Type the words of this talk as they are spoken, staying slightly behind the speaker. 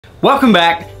Welcome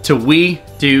back to We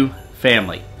Do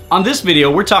Family. On this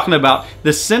video, we're talking about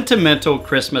the sentimental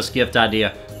Christmas gift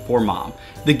idea for mom.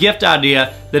 The gift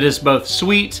idea that is both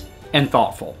sweet and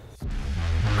thoughtful.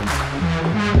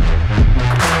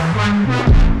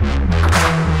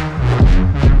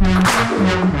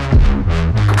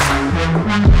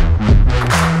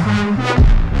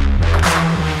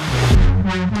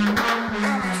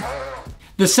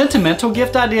 The sentimental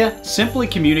gift idea simply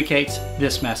communicates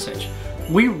this message.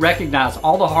 We recognize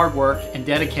all the hard work and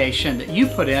dedication that you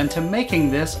put into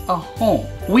making this a home.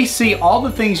 We see all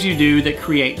the things you do that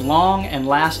create long and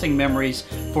lasting memories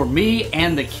for me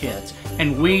and the kids,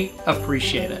 and we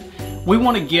appreciate it. We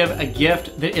want to give a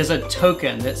gift that is a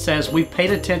token that says we've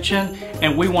paid attention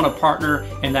and we want to partner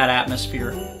in that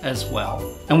atmosphere as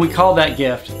well. And we call that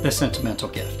gift the sentimental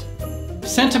gift.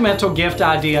 Sentimental gift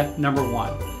idea number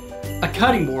one. A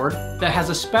cutting board that has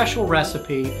a special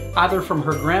recipe either from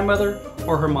her grandmother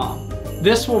or her mom.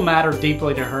 This will matter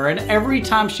deeply to her, and every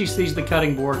time she sees the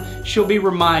cutting board, she'll be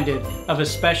reminded of a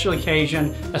special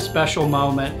occasion, a special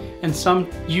moment, and some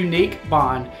unique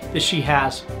bond that she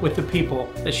has with the people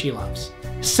that she loves.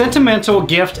 Sentimental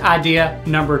gift idea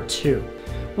number two.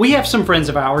 We have some friends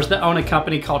of ours that own a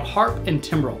company called Harp and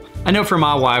Timbrel. I know for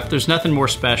my wife, there's nothing more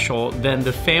special than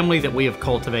the family that we have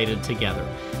cultivated together.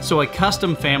 So a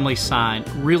custom family sign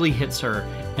really hits her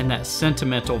in that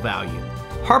sentimental value.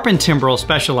 Harp and Timbrel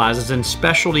specializes in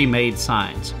specialty made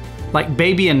signs, like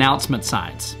baby announcement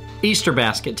signs, Easter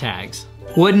basket tags,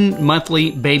 wooden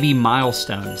monthly baby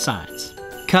milestone signs,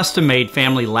 custom made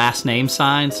family last name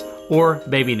signs or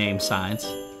baby name signs,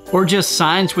 or just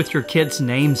signs with your kids'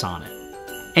 names on it,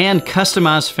 and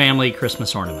customized family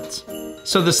Christmas ornaments.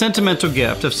 So the sentimental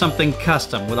gift of something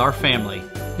custom with our family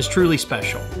is truly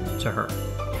special to her.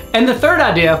 And the third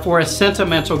idea for a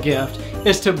sentimental gift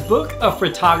is to book a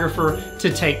photographer to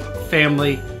take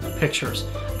family pictures.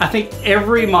 I think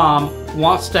every mom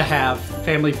wants to have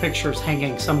family pictures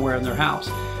hanging somewhere in their house,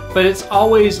 but it's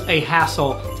always a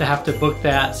hassle to have to book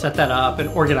that, set that up, and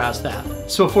organize that.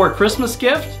 So for a Christmas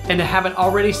gift, and to have it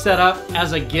already set up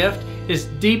as a gift is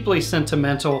deeply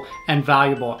sentimental and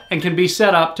valuable, and can be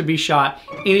set up to be shot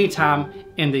anytime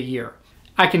in the year.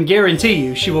 I can guarantee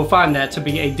you she will find that to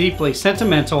be a deeply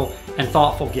sentimental and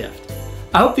thoughtful gift.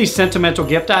 I hope these sentimental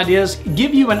gift ideas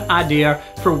give you an idea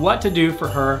for what to do for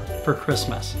her for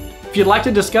Christmas. If you'd like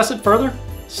to discuss it further,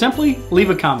 simply leave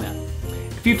a comment.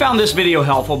 If you found this video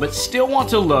helpful but still want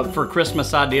to look for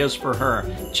Christmas ideas for her,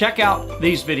 check out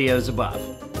these videos above.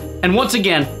 And once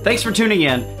again, thanks for tuning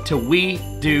in to We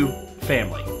Do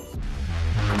Family.